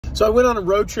So I went on a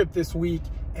road trip this week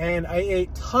and I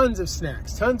ate tons of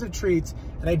snacks, tons of treats,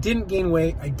 and I didn't gain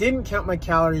weight, I didn't count my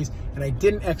calories, and I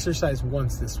didn't exercise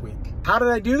once this week. How did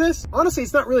I do this? Honestly,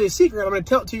 it's not really a secret. I'm gonna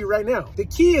tell it to you right now. The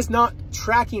key is not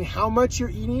tracking how much you're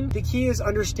eating. The key is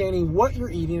understanding what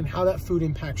you're eating and how that food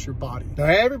impacts your body. Now,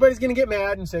 everybody's gonna get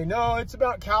mad and say, no, it's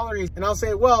about calories. And I'll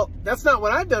say, well, that's not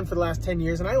what I've done for the last 10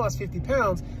 years, and I lost 50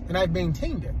 pounds, and I've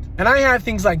maintained it. And I have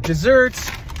things like desserts,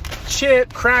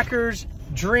 chip, crackers,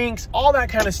 drinks, all that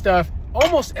kind of stuff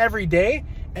almost every day,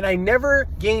 and I never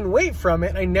gain weight from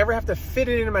it. I never have to fit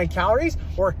it into my calories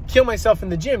or kill myself in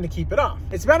the gym to keep it off.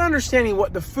 It's about understanding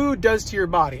what the food does to your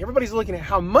body. Everybody's looking at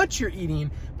how much you're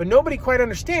eating, but nobody quite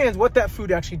understands what that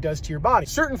food actually does to your body.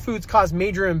 Certain foods cause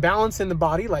major imbalance in the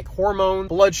body, like hormones,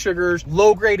 blood sugars,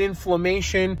 low-grade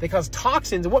inflammation. They cause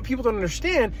toxins, and what people don't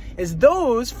understand is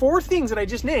those 4 things that I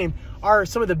just named are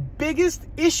some of the biggest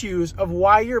issues of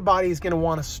why your body is going to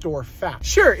want to store fat.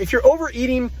 Sure, if you're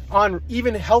overeating on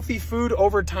even healthy food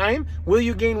over time, will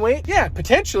you gain weight? Yeah,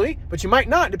 potentially, but you might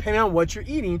not, depending on what you're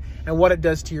eating and what it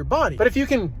does to your body. But if you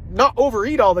can not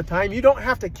overeat all the time, you don't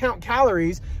have to count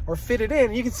calories or fit it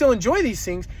in. You can still enjoy these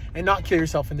things and not kill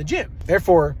yourself in the gym.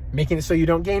 Therefore, making it so you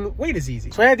don't gain weight is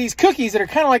easy. So I had these cookies that are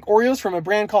kind of like Oreos from a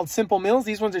brand called Simple Mills.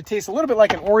 These ones taste a little bit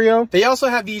like an Oreo. They also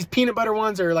have these peanut butter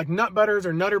ones, or like nut butters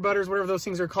or nutter butters, whatever those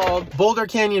things are called. Boulder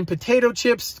Canyon potato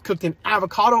chips cooked in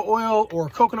avocado oil or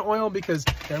coconut oil because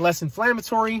they're less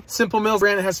inflammatory. Simple Mills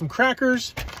brand that has some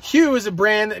crackers. Hue is a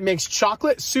brand that makes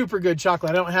chocolate, super good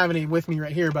chocolate. I don't have any with me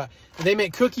right here, but they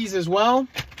make cookies as well.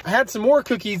 I had some more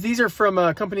cookies. These are from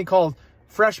a company called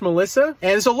Fresh Melissa,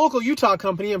 and it's a local Utah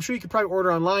company. I'm sure you could probably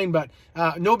order online, but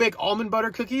no bake almond butter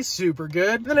cookies, super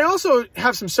good. And then I also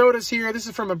have some sodas here. This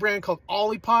is from a brand called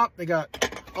Olipop. They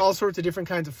got all sorts of different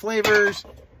kinds of flavors.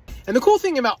 And the cool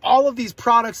thing about all of these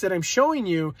products that I'm showing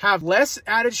you have less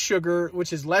added sugar,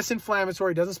 which is less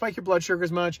inflammatory, doesn't spike your blood sugar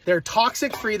as much. They're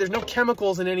toxic free. There's no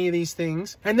chemicals in any of these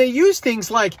things. And they use things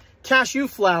like cashew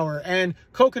flour and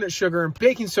coconut sugar and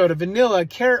baking soda, vanilla,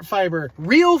 carrot fiber,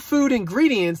 real food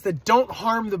ingredients that don't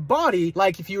harm the body.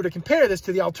 Like if you were to compare this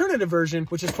to the alternative version,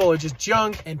 which is full of just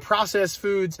junk and processed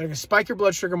foods that are gonna spike your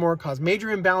blood sugar more, cause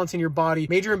major imbalance in your body,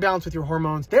 major imbalance with your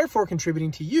hormones, therefore contributing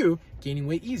to you gaining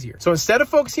weight easier. So instead of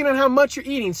focusing on how much you're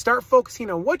eating, start focusing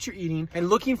on what you're eating and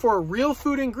looking for real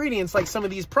food ingredients like some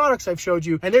of these products I've showed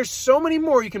you. And there's so many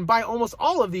more. You can buy almost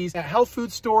all of these at health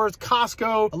food stores,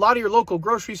 Costco, a lot of your local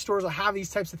grocery stores will have these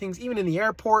types of things, even in the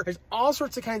airport. There's all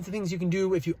sorts of kinds of things you can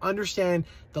do if you understand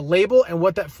the label and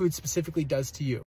what that food specifically does to you.